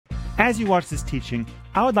As you watch this teaching,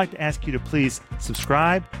 I would like to ask you to please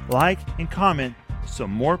subscribe, like, and comment so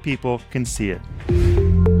more people can see it.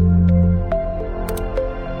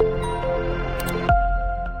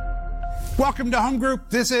 Welcome to Home Group.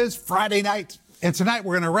 This is Friday night. And tonight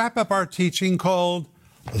we're going to wrap up our teaching called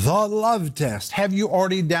The Love Test. Have you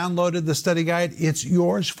already downloaded the study guide? It's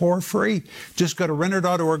yours for free. Just go to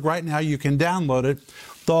renter.org right now. You can download it.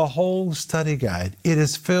 The whole study guide. It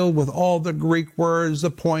is filled with all the Greek words,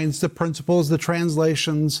 the points, the principles, the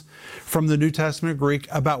translations from the New Testament Greek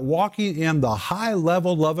about walking in the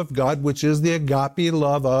high-level love of God, which is the agape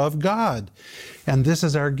love of God. And this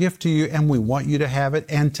is our gift to you, and we want you to have it.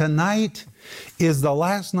 And tonight is the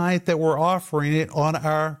last night that we're offering it on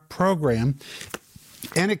our program.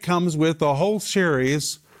 And it comes with the whole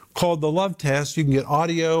series called The Love Test. You can get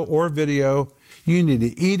audio or video. You need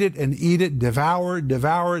to eat it, devour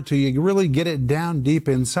it till you really get it down deep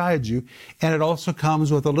inside you. And it also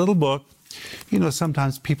comes with a little book. You know,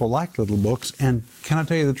 sometimes people like little books. And can I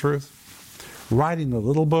tell you the truth? Writing a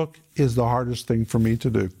little book is the hardest thing for me to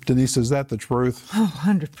do. Denise, is that the truth? Oh,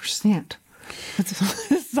 100%.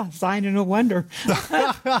 It's a sign and a wonder.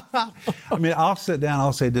 I mean, I'll sit down,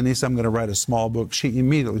 I'll say, Denise, I'm going to write a small book. She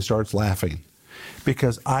immediately starts laughing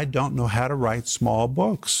because I don't know how to write small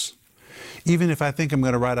books. Even if I think I'm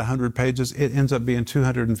going to write 100 pages, it ends up being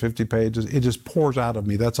 250 pages. It just pours out of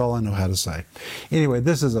me. That's all I know how to say. Anyway,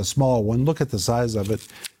 this is a small one. Look at the size of it.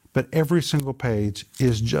 But every single page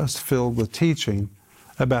is just filled with teaching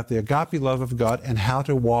about the agape love of God and how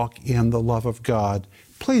to walk in the love of God.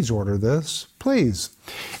 Please order this, please.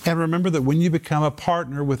 And remember that when you become a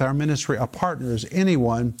partner with our ministry, a partner is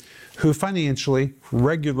anyone who financially,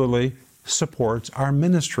 regularly supports our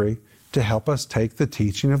ministry to help us take the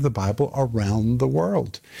teaching of the Bible around the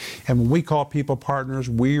world. And when we call people partners,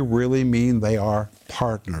 we really mean they are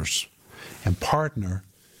partners. And partner,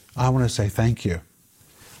 I want to say thank you.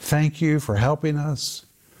 Thank you for helping us.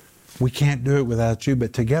 We can't do it without you,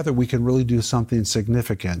 but together we can really do something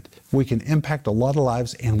significant. We can impact a lot of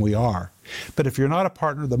lives, and we are. But if you're not a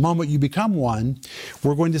partner, the moment you become one,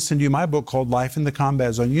 we're going to send you my book called Life in the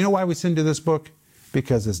Combat Zone. You know why we send you this book?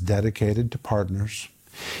 Because it's dedicated to partners.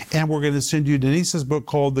 And we're going to send you Denise's book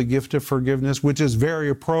called The Gift of Forgiveness, which is very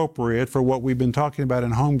appropriate for what we've been talking about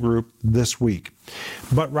in Home Group this week.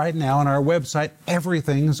 But right now on our website,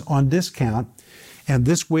 everything's on discount, and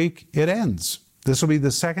this week it ends. This will be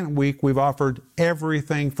the second week we've offered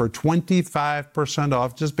everything for 25%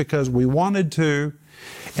 off just because we wanted to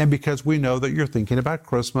and because we know that you're thinking about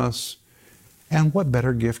Christmas. And what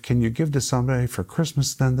better gift can you give to somebody for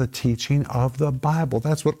Christmas than the teaching of the Bible?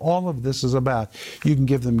 That's what all of this is about. You can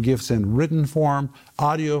give them gifts in written form,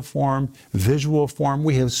 audio form, visual form.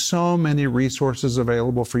 We have so many resources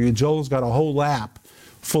available for you. Joel's got a whole app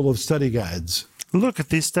full of study guides. Look at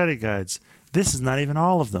these study guides. This is not even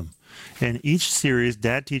all of them. And each series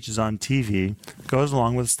Dad teaches on TV goes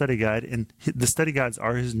along with a study guide, and the study guides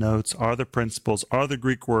are his notes, are the principles, are the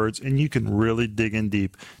Greek words, and you can really dig in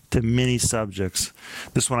deep to many subjects.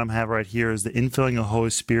 This one I have right here is the infilling of the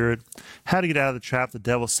Holy Spirit, how to get out of the trap the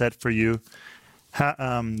devil set for you.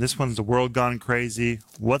 This one's the world gone crazy,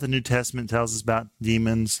 what the New Testament tells us about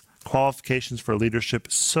demons, qualifications for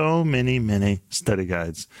leadership, so many study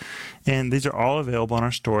guides. And these are all available on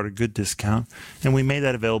our store at a good discount, and we made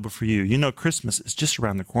that available for you. You know, Christmas is just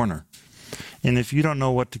around the corner. And if you don't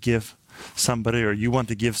know what to give somebody, or you want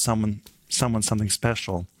to give someone something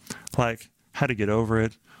special, like how to get over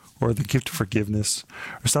it, or the gift of forgiveness,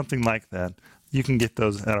 or something like that, you can get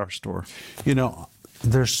those at our store. You know,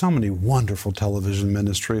 there's so many wonderful television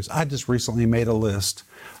ministries. I just recently made a list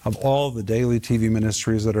of all the daily TV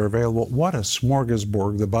ministries that are available. What a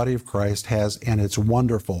smorgasbord the body of Christ has, and it's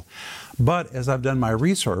wonderful. But as I've done my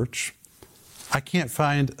research, I can't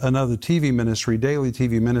find another TV ministry, daily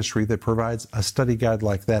TV ministry, that provides a study guide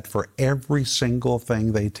like that for every single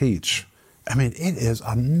thing they teach. I mean, it is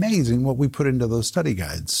amazing what we put into those study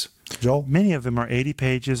guides. Joel? Many of them are 80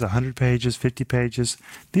 pages, 100 pages, 50 pages.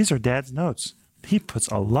 These are Dad's notes. He puts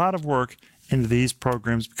a lot of work into these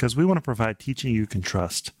programs because we want to provide teaching you can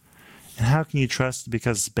trust. And how can you trust?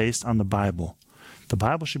 Because it's based on the Bible. The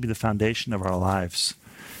Bible should be the foundation of our lives.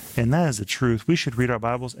 And that is the truth. We should read our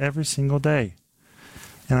Bibles every single day.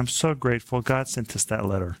 And I'm so grateful God sent us that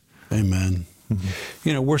letter. Amen. Mm-hmm.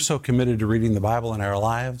 You know, we're so committed to reading the Bible in our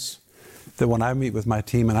lives that when I meet with my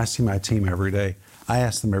team, and I see my team every day, I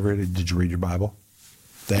ask them every day, did you read your Bible?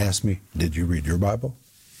 They ask me, did you read your Bible?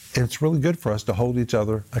 And it's really good for us to hold each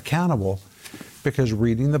other accountable because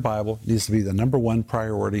reading the Bible needs to be the number one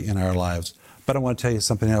priority in our lives. But I want to tell you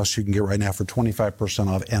something else you can get right now for 25%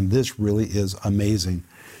 off, and this really is amazing.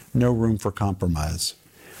 No room for compromise.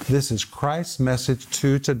 This is Christ's message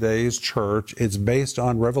to today's church. It's based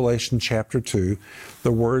on Revelation chapter 2,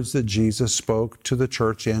 the words that Jesus spoke to the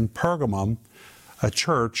church in Pergamum, a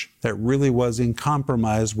church that really was in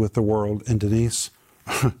compromise with the world. And Denise,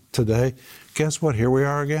 today, guess what? Here we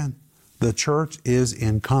are again. The church is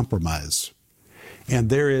in compromise. And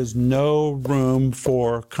there is no room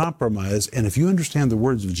for compromise. And if you understand the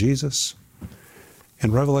words of Jesus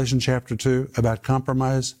in Revelation chapter 2 about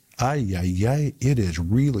compromise, it is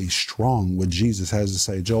really strong what Jesus has to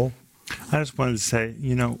say. Joel? I just wanted to say,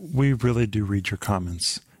 we really do read your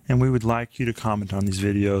comments. And we would like you to comment on these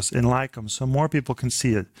videos and like them so more people can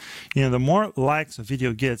see it. The more likes a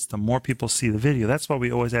video gets, the more people see the video. That's why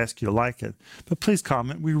we always ask you to like it. But please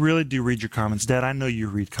comment. We really do read your comments. Dad, I know you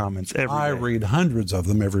read comments every day. I read hundreds of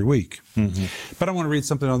them every week. Mm-hmm. But I want to read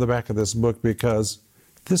something on the back of this book because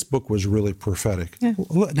this book was really prophetic. Yeah.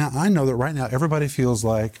 Look, now, I know that right now everybody feels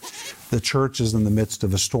like the church is in the midst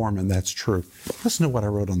of a storm, and that's true. Listen to what I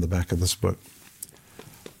wrote on the back of this book.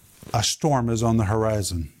 A storm is on the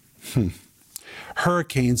horizon.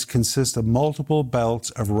 Hurricanes consist of multiple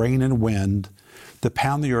belts of rain and wind that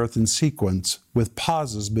pound the earth in sequence with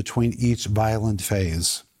pauses between each violent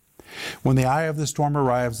phase. When the eye of the storm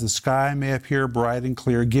arrives, the sky may appear bright and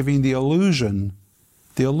clear, giving the illusion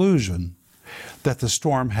that the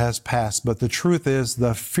storm has passed. But the truth is,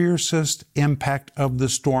 the fiercest impact of the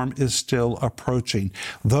storm is still approaching.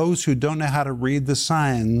 Those who don't know how to read the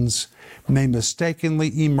signs may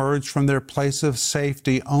mistakenly emerge from their place of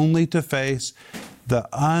safety only to face the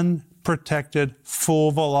unprotected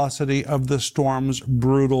full velocity of the storm's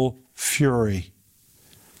brutal fury.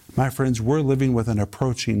 My friends, we're living with an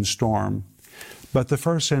approaching storm. But the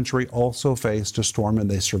first century also faced a storm,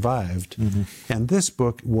 and they survived. Mm-hmm. And this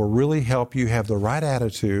book will really help you have the right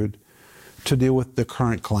attitude to deal with the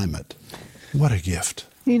current climate. What a gift.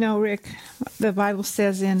 Rick, the Bible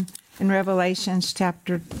says in Revelation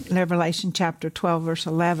chapter 12, verse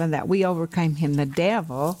 11, that we overcame him, the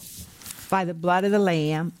devil, by the blood of the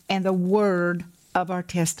Lamb and the word of our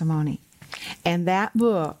testimony. And that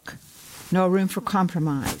book, No Room for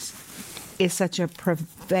Compromise, is such a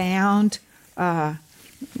profound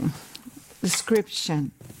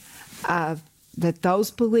description of that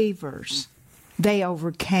those believers, they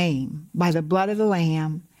overcame by the blood of the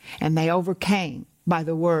Lamb, and they overcame by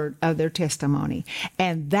the word of their testimony.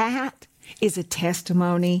 And that is a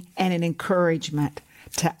testimony and an encouragement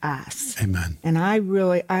to us. Amen. And I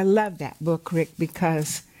love that book, Rick,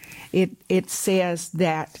 because it says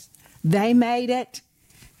that they made it,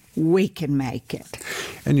 we can make it.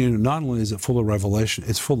 And not only is it full of revelation,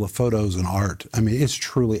 it's full of photos and art. I mean, it's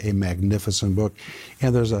truly a magnificent book.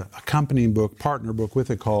 And there's a accompanying book, partner book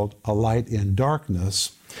with it called A Light in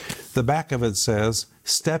Darkness. The back of it says,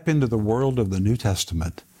 step into the world of the New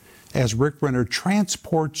Testament as Rick Renner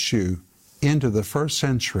transports you into the first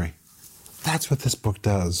century. That's what this book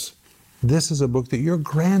does. This is a book that your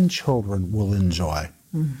grandchildren will enjoy.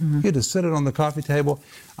 Mm-hmm. You just sit it on the coffee table.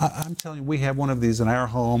 I'm telling you, we have one of these in our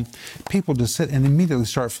home. People just sit and immediately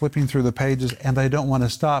start flipping through the pages, and they don't want to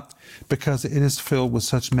stop because it is filled with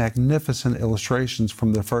such magnificent illustrations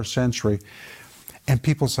from the first century. And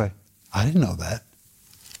people say, I didn't know that.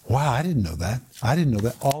 Wow, I didn't know that. I didn't know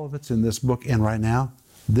that. All of it's in this book. And right now,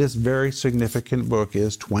 this very significant book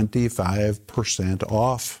is 25%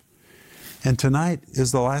 off. And tonight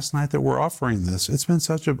is the last night that we're offering this. It's been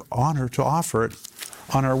such an honor to offer it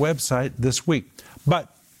on our website this week.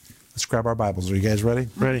 But let's grab our Bibles. Are you guys ready?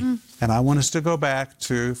 Ready. Mm-hmm. And I want us to go back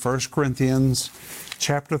to 1 Corinthians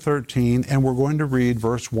chapter 13, and we're going to read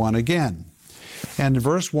verse 1 again. And in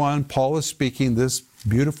verse 1, Paul is speaking this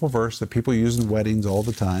beautiful verse that people use in weddings all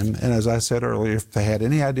the time. And as I said earlier, if they had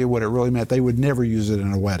any idea what it really meant, they would never use it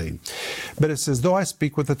in a wedding. But it says, though I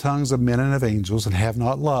speak with the tongues of men and of angels and have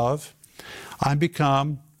not love, I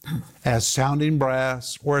become as sounding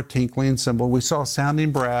brass or a tinkling cymbal. We saw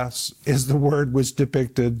sounding brass is the word which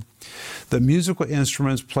depicted the musical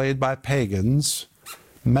instruments played by pagans,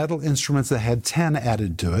 metal instruments that had 10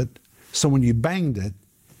 added to it. So when you banged it,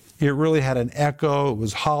 it really had an echo, it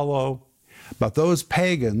was hollow. But those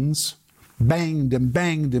pagans banged and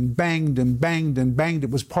banged and banged and banged and banged. It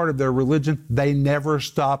was part of their religion. They never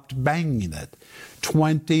stopped banging it.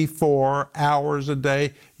 24 hours a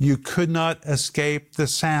day. You could not escape the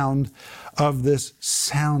sound of this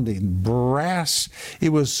sounding brass. It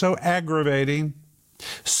was so aggravating,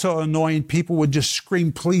 so annoying. People would just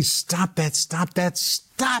scream, please stop that, stop that,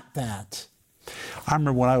 stop that. I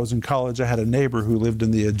remember when I was in college, I had a neighbor who lived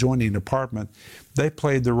in the adjoining apartment. They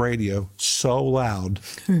played the radio so loud.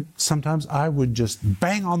 Sometimes I would just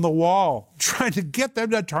bang on the wall trying to get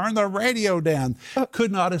them to turn the radio down.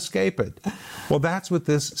 Could not escape it. Well, that's what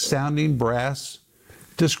this sounding brass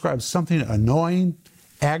describes. Something annoying,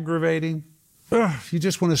 aggravating. Ugh, you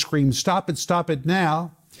just want to scream, stop it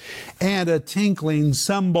now. And a tinkling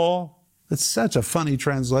cymbal. It's such a funny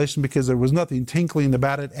translation because there was nothing tinkling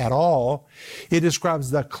about it at all. It describes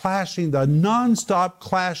the clashing, the nonstop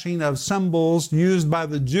clashing of cymbals used by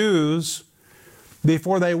the Jews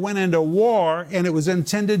before they went into war, and it was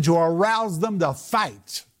intended to arouse them to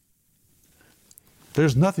fight.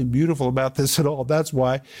 There's nothing beautiful about this at all. That's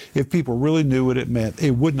why, if people really knew what it meant,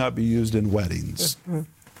 it would not be used in weddings.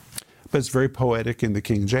 But it's very poetic in the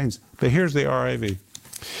King James. But here's the RIV.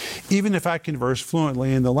 Even if I converse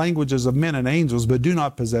fluently in the languages of men and angels, but do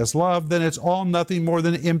not possess love, then it's all nothing more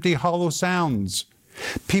than empty, hollow sounds.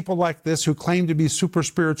 People like this who claim to be super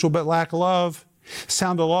spiritual but lack love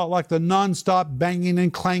sound a lot like the nonstop banging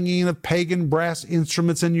and clanging of pagan brass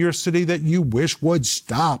instruments in your city that you wish would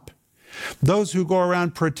stop. Those who go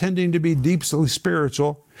around pretending to be deeply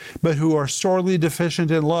spiritual, but who are sorely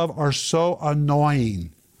deficient in love, are so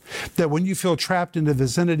annoying that when you feel trapped in the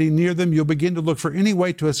vicinity near them, you'll begin to look for any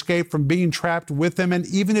way to escape from being trapped with them. And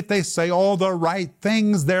even if they say all the right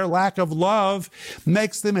things, their lack of love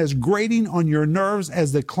makes them as grating on your nerves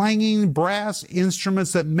as the clanging brass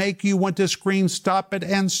instruments that make you want to scream, stop it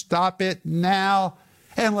and stop it now.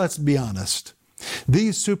 And let's be honest,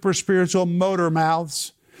 these super spiritual motor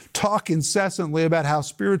mouths talk incessantly about how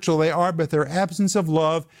spiritual they are, but their absence of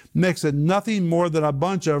love makes it nothing more than a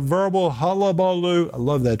bunch of verbal hullabaloo. I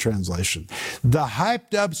love that translation. The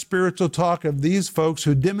hyped up spiritual talk of these folks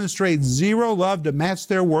who demonstrate zero love to match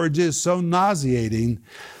their words is so nauseating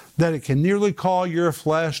that it can nearly call your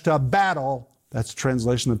flesh to battle. That's a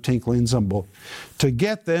translation of tinkling cymbal. To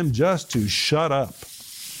get them just to shut up.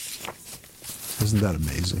 Isn't that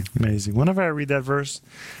amazing? Amazing. Whenever I read that verse,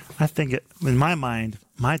 I think in my mind,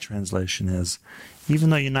 my translation is,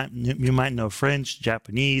 even though you might know French,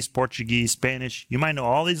 Japanese, Portuguese, Spanish, you might know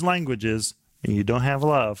all these languages, and you don't have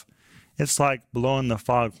love, it's like blowing the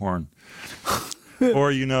foghorn.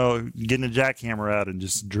 Or, getting a jackhammer out and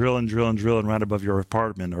just drilling right above your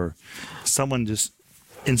apartment, or someone just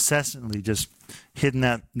incessantly just hitting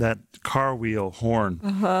that car wheel horn.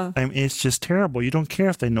 I mean, it's just terrible. You don't care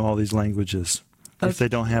if they know all these languages if they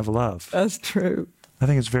don't have love. That's true. I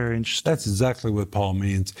think it's very interesting. That's exactly what Paul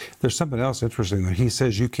means. There's something else interesting there. He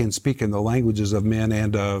says you can speak in the languages of men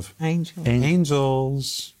and of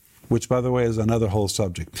angels, which, by the way, is another whole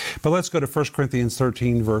subject. But let's go to 1 Corinthians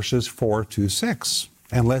 13, verses 4 to 6,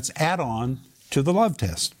 and let's add on to the love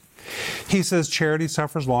test. He says charity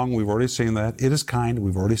suffers long. We've already seen that. It is kind.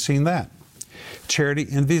 We've already seen that. Charity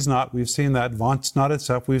envies not, we've seen that. Vaunts not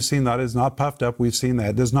itself, we've seen that. Is not puffed up, we've seen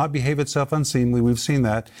that. Does not behave itself unseemly, we've seen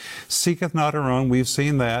that. Seeketh not her own, we've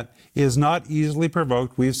seen that. Is not easily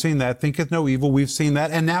provoked, we've seen that. Thinketh no evil, we've seen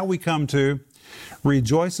that. And now we come to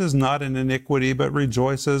rejoices not in iniquity, but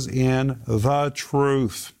rejoices in the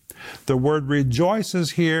truth. The word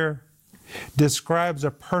rejoices here describes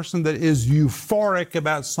a person that is euphoric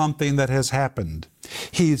about something that has happened.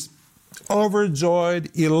 He's overjoyed,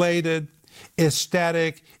 elated,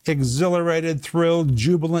 ecstatic, exhilarated, thrilled,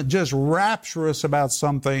 jubilant, just rapturous about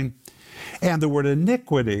something. And the word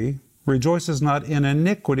iniquity rejoices not in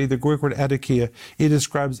iniquity, the Greek word adikia. It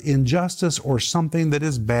describes injustice or something that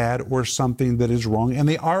is bad or something that is wrong. And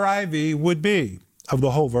the RIV would be of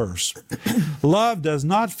the whole verse. Love does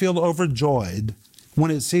not feel overjoyed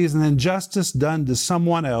when it sees an injustice done to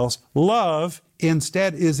someone else. Love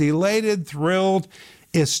instead is elated, thrilled,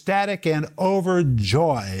 ecstatic, and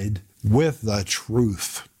overjoyed with the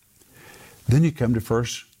truth. Then you come to 1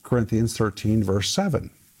 Corinthians 13, verse 7.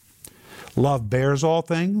 Love bears all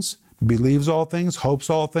things, believes all things, hopes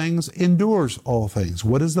all things, endures all things.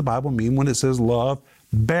 What does the Bible mean when it says love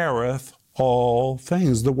beareth all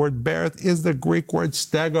things? The word beareth is the Greek word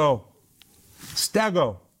stego.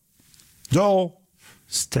 Stego. Joel.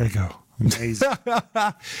 Stego. Amazing.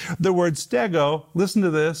 The word stego, listen to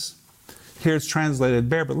this. Here it's translated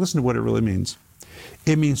bear, but listen to what it really means.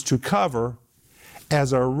 It means to cover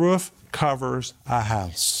as a roof covers a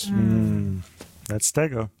house. That's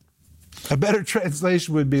stego. A better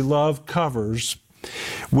translation would be love covers.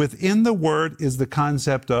 Within the word is the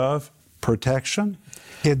concept of protection,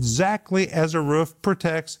 exactly as a roof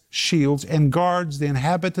protects, shields, and guards the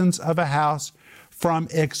inhabitants of a house from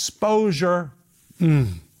exposure.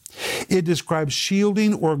 It describes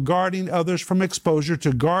shielding or guarding others from exposure,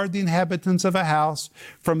 to guard the inhabitants of a house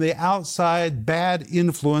from the outside bad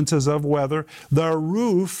influences of weather. The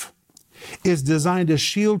roof is designed to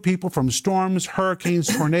shield people from storms, hurricanes,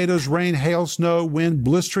 tornadoes, rain, hail, snow, wind,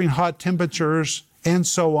 blistering hot temperatures, and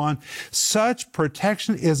so on. Such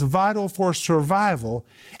protection is vital for survival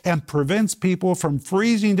and prevents people from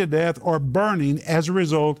freezing to death or burning as a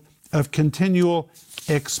result of continual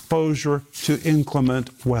exposure to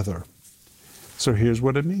inclement weather. So here's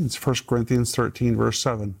what it means. 1 Corinthians 13, verse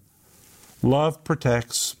 7. Love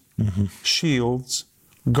protects, shields,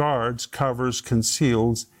 guards, covers,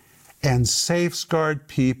 conceals, and safeguard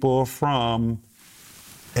people from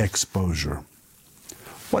exposure.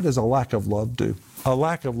 What does a lack of love do? A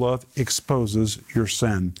lack of love exposes your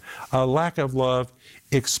sin. A lack of love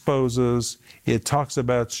exposes, it talks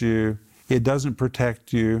about you, it doesn't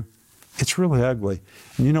protect you. It's really ugly.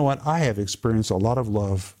 And you know what? I have experienced a lot of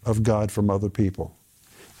love of God from other people.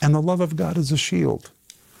 And the love of God is a shield.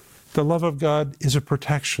 The love of God is a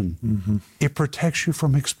protection. It protects you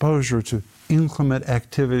from exposure to inclement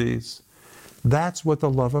activities. That's what the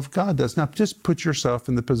love of God does. Now, just put yourself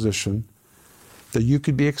in the position that you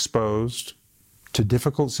could be exposed to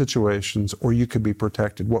difficult situations or you could be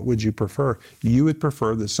protected. What would you prefer? You would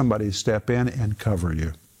prefer that somebody step in and cover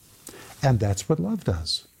you. And that's what love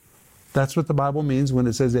does. That's what the Bible means when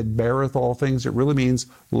it says it beareth all things. It really means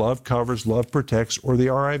love covers, love protects, or the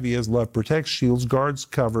RIV is love protects, shields, guards,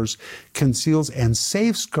 covers, conceals, and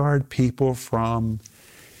safeguard people from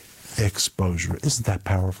exposure. Isn't that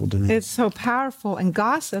powerful, Denise? It's so powerful. And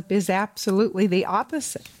gossip is absolutely the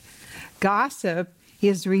opposite. Gossip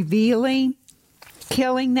is revealing,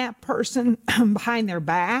 killing that person behind their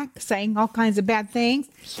back, saying all kinds of bad things,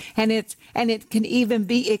 and it can even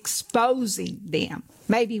be exposing them.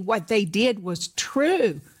 Maybe what they did was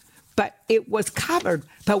true, but it was covered.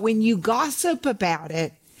 But when you gossip about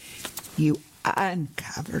it, you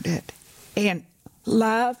uncovered it. And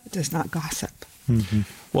love does not gossip.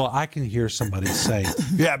 Well, I can hear somebody say,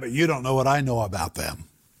 yeah, but you don't know what I know about them.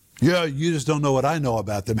 Yeah, you just don't know what I know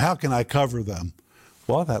about them. How can I cover them?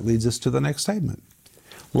 Well, that leads us to the next statement.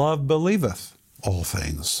 Love believeth all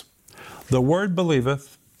things. The word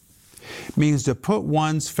believeth means to put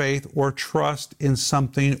one's faith or trust in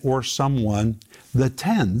something or someone. The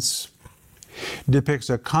tense depicts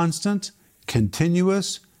a constant,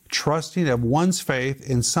 continuous trusting of one's faith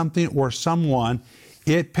in something or someone.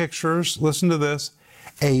 It pictures, listen to this,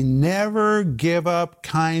 a never give up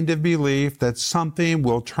kind of belief that something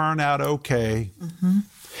will turn out okay.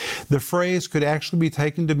 The phrase could actually be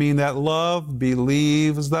taken to mean that love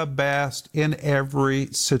believes the best in every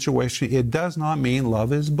situation. It does not mean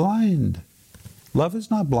love is blind. Love is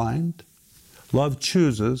not blind. Love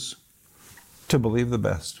chooses to believe the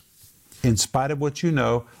best. In spite of what you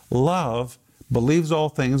know, love believes all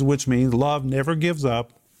things, which means love never gives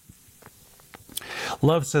up.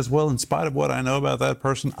 Love says, well, in spite of what I know about that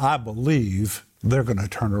person, I believe they're going to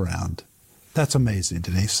turn around. That's amazing,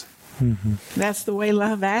 Denise. That's the way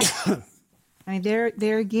love acts. I mean,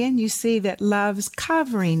 there again, you see that love's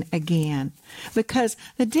covering again. Because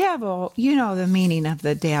the devil, you know the meaning of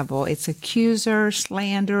the devil. It's accuser,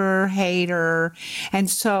 slanderer, hater. And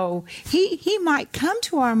so he might come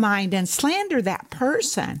to our mind and slander that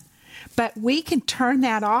person. But we can turn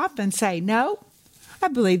that off and say, no, I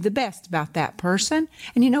believe the best about that person.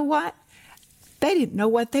 And you know what? They didn't know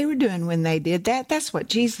what they were doing when they did that. That's what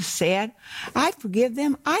Jesus said. I forgive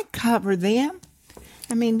them. I cover them.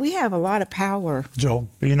 I mean, we have a lot of power. Joel?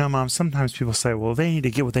 But you know, Mom, sometimes people say, well, they need to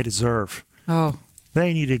get what they deserve. Oh.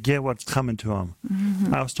 They need to get what's coming to them.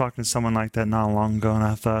 I was talking to someone like that not long ago, and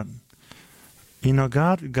I thought, you know,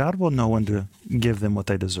 God will know when to give them what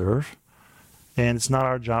they deserve. And it's not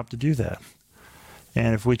our job to do that.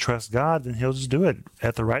 And if we trust God, then He'll just do it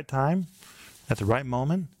at the right time, at the right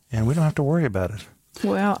moment, and we don't have to worry about it.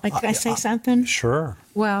 Well, can I say something? Sure.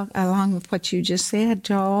 Well, along with what you just said,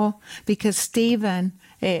 Joel, because Stephen,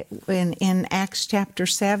 in Acts chapter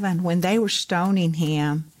 7, when they were stoning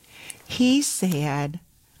him, he said,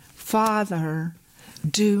 Father,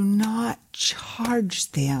 do not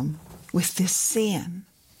charge them with this sin.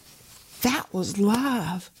 That was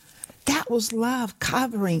love. That was love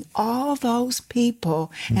covering all those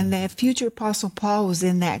people. And the future Apostle Paul was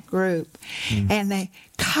in that group. And they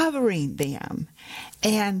covering them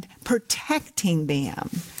and protecting them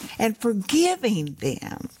and forgiving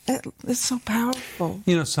them. It's so powerful.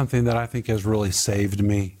 You know, something that I think has really saved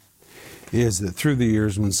me is that through the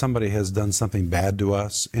years when somebody has done something bad to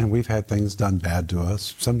us, and we've had things done bad to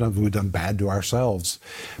us, sometimes we've done bad to ourselves,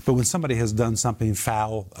 but when somebody has done something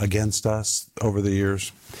foul against us over the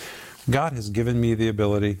years, God has given me the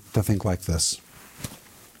ability to think like this.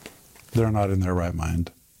 They're not in their right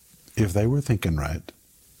mind. If they were thinking right,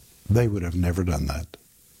 they would have never done that.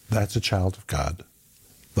 That's a child of God.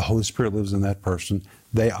 The Holy Spirit lives in that person.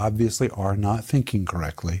 They obviously are not thinking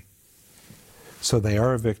correctly. So they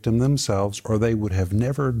are a victim themselves, or they would have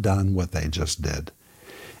never done what they just did.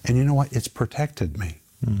 And you know what? It's protected me.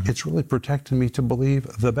 Mm-hmm. It's really protected me to believe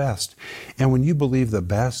the best. And when you believe the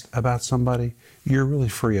best about somebody, you're really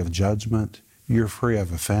free of judgment. You're free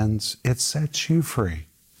of offense. It sets you free.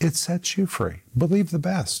 It sets you free. Believe the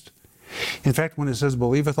best. In fact, when it says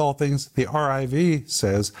believeth all things, the RIV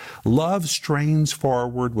says, love strains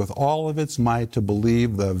forward with all of its might to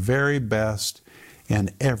believe the very best in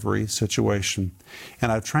every situation.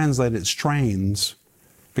 And I've translated strains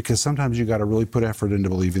because sometimes you got to really put effort into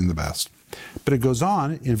believing the best. But it goes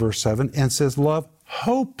on in verse 7 and says, love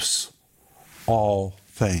hopes all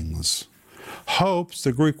things. Hopes,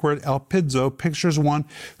 the Greek word elpidzo, pictures one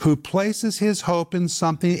who places his hope in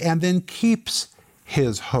something and then keeps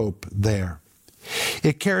his hope there.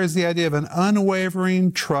 It carries the idea of an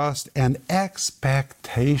unwavering trust and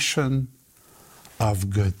expectation of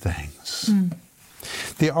good things. Mm.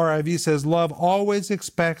 The RIV says, love always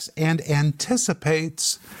expects and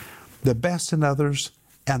anticipates the best in others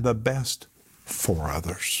and the best for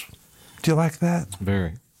others. Do you like that?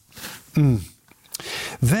 Very.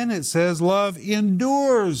 Then it says, love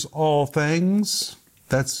endures all things.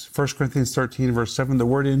 That's 1 Corinthians 13, verse 7. The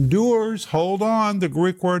word endures, hold on, the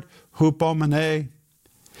Greek word hupomene.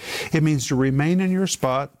 It means to remain in your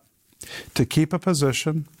spot, to keep a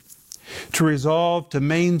position, to resolve to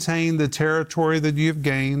maintain the territory that you've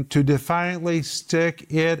gained, to defiantly stick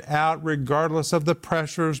it out regardless of the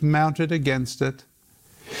pressures mounted against it.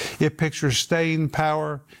 It pictures staying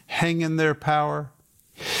power, hang in there power.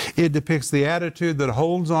 It depicts the attitude that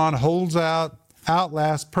holds on, holds out,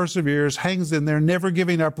 outlasts, perseveres, hangs in there, never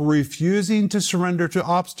giving up, refusing to surrender to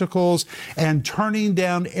obstacles, and turning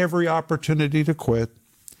down every opportunity to quit.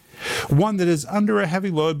 One that is under a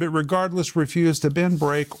heavy load, but regardless refuse to bend,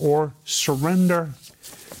 break, or surrender,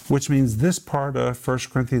 which means this part of 1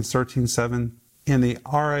 Corinthians 13:7 in the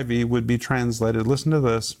RIV would be translated, listen to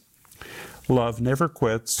this, love never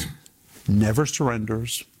quits, never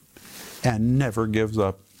surrenders, and never gives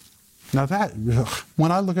up. Now that,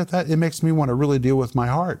 when I look at that, it makes me want to really deal with my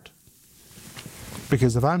heart.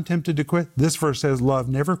 Because if I'm tempted to quit, this verse says love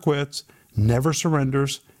never quits, never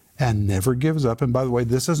surrenders, and never gives up. And by the way,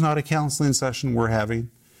 this is not a counseling session we're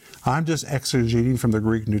having. I'm just exegeting from the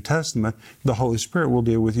Greek New Testament. The Holy Spirit will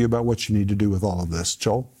deal with you about what you need to do with all of this.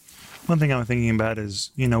 Joel? One thing I'm thinking about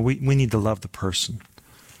is, we need to love the person.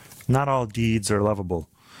 Not all deeds are lovable,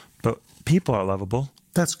 but people are lovable.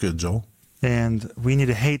 That's good, Joel. And we need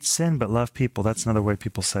to hate sin, but love people. That's another way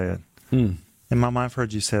people say it. And Mama, I've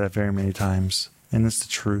heard you say that very many times. And it's the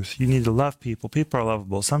truth. You need to love people. People are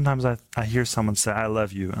lovable. Sometimes I hear someone say, I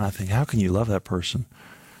love you. And I think, how can you love that person?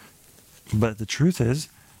 But the truth is,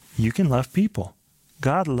 you can love people.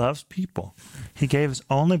 God loves people. He gave his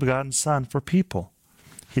only begotten Son for people.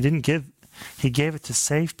 He gave it to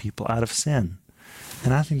save people out of sin.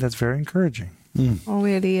 And I think that's very encouraging. Oh,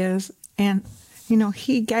 it is. And,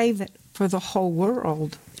 he gave it for the whole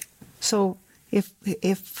world. So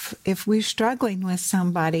if we're struggling with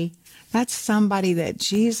somebody, that's somebody that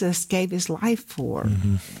Jesus gave his life for.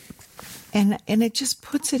 Mm-hmm. And it just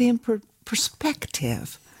puts it in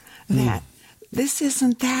perspective that this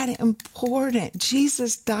isn't that important.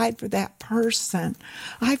 Jesus died for that person.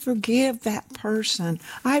 I forgive that person.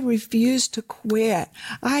 I refuse to quit.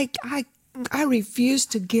 I refuse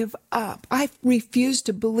to give up. I refuse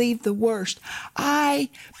to believe the worst. I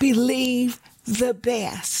believe the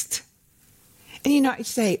best. And you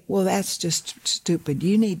say, well, that's just stupid.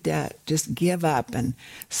 You need to just give up and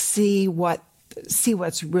see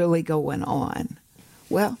what's really going on.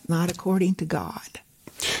 Well, not according to God.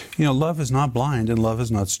 Love is not blind and love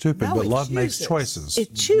is not stupid, but love makes choices.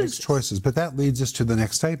 It chooses. Makes choices. But that leads us to the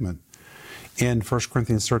next statement. In 1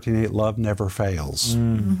 Corinthians 13:8, love never fails.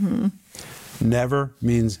 Mm-hmm. Never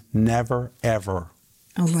means never, ever.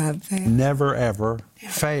 I love that. Never, ever.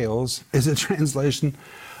 Fails is a translation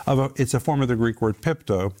it's a form of the Greek word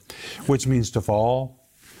pipto, which means to fall,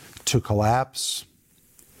 to collapse,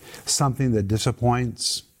 something that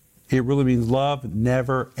disappoints. It really means love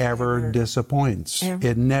never, ever disappoints. Ever.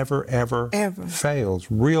 It never, ever fails.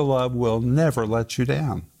 Real love will never let you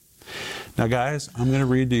down. Now, guys, I'm going to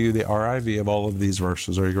read to you the RIV of all of these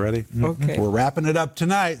verses. Are you ready? Okay. We're wrapping it up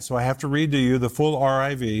tonight, so I have to read to you the full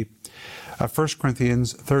RIV of 1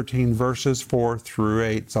 Corinthians 13, verses 4 through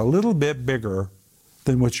 8. It's a little bit bigger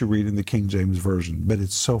than what you read in the King James Version, but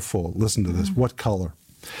it's so full. Listen to this. What color?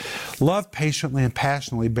 Love patiently and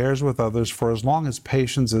passionately bears with others for as long as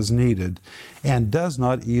patience is needed and does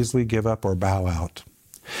not easily give up or bow out.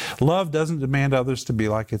 Love doesn't demand others to be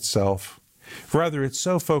like itself. Rather, it's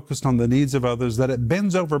so focused on the needs of others that it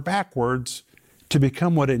bends over backwards to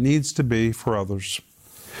become what it needs to be for others.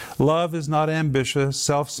 Love is not ambitious,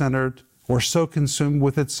 self-centered, or so consumed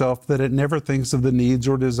with itself that it never thinks of the needs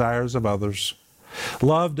or desires of others.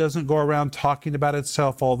 Love doesn't go around talking about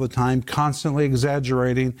itself all the time, constantly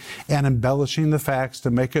exaggerating and embellishing the facts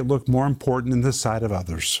to make it look more important in the sight of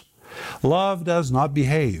others. Love does not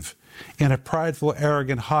behave in a prideful,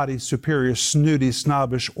 arrogant, haughty, superior, snooty,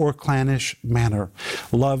 snobbish, or clannish manner.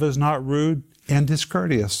 Love is not rude and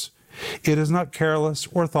discourteous. It is not careless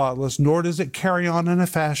or thoughtless, nor does it carry on in a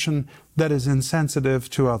fashion that is insensitive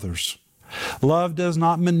to others. Love does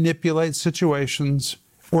not manipulate situations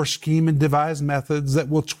or scheme and devise methods that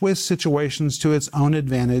will twist situations to its own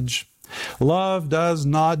advantage. Love does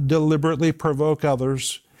not deliberately provoke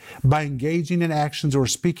others by engaging in actions or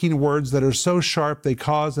speaking words that are so sharp they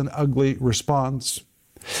cause an ugly response.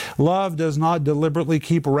 Love does not deliberately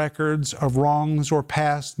keep records of wrongs or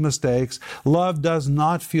past mistakes. Love does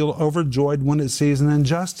not feel overjoyed when it sees an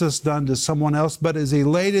injustice done to someone else, but is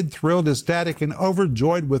elated, thrilled, ecstatic, and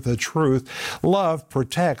overjoyed with the truth. Love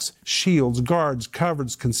protects, shields, guards,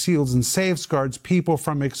 covers, conceals, and safeguards people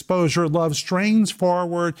from exposure. Love strains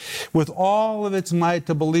forward with all of its might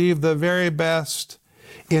to believe the very best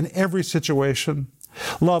in every situation.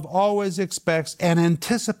 Love always expects and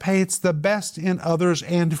anticipates the best in others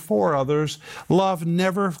and for others. Love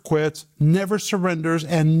never quits, never surrenders,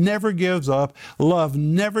 and never gives up. Love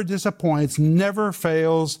never disappoints, never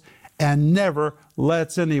fails, and never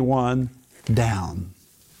lets anyone down.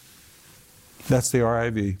 That's the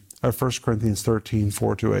RIV of 1 Corinthians 13,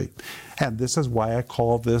 4-8. And this is why I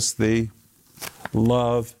call this the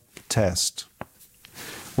love test.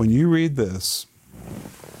 When you read this,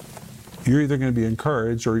 you're either going to be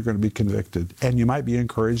encouraged or you're going to be convicted. And you might be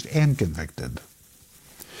encouraged and convicted.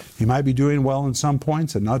 You might be doing well in some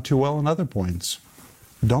points and not too well in other points.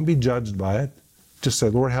 Don't be judged by it. Just say,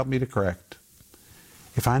 Lord, help me to correct.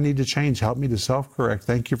 If I need to change, help me to self-correct.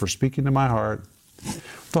 Thank you for speaking to my heart.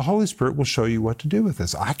 The Holy Spirit will show you what to do with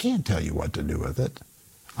this. I can't tell you what to do with it.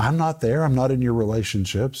 I'm not there. I'm not in your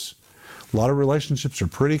relationships. A lot of relationships are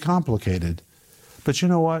pretty complicated. But you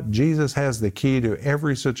know what? Jesus has the key to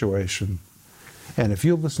every situation. And if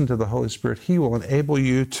you listen to the Holy Spirit, He will enable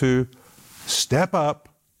you to step up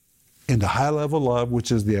into high-level love,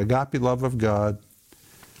 which is the agape love of God.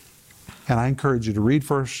 And I encourage you to read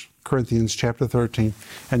 1 Corinthians chapter 13.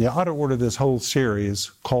 And you ought to order this whole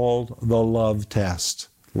series called The Love Test.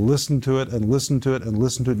 Listen to it and listen to it and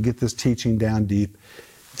listen to it and get this teaching down deep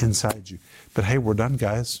inside you. But hey, we're done,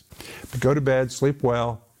 guys. But go to bed, sleep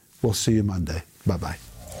well. We'll see you Monday. Bye-bye.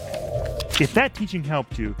 If that teaching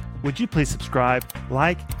helped you, would you please subscribe,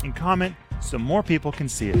 like, and comment so more people can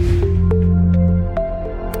see it?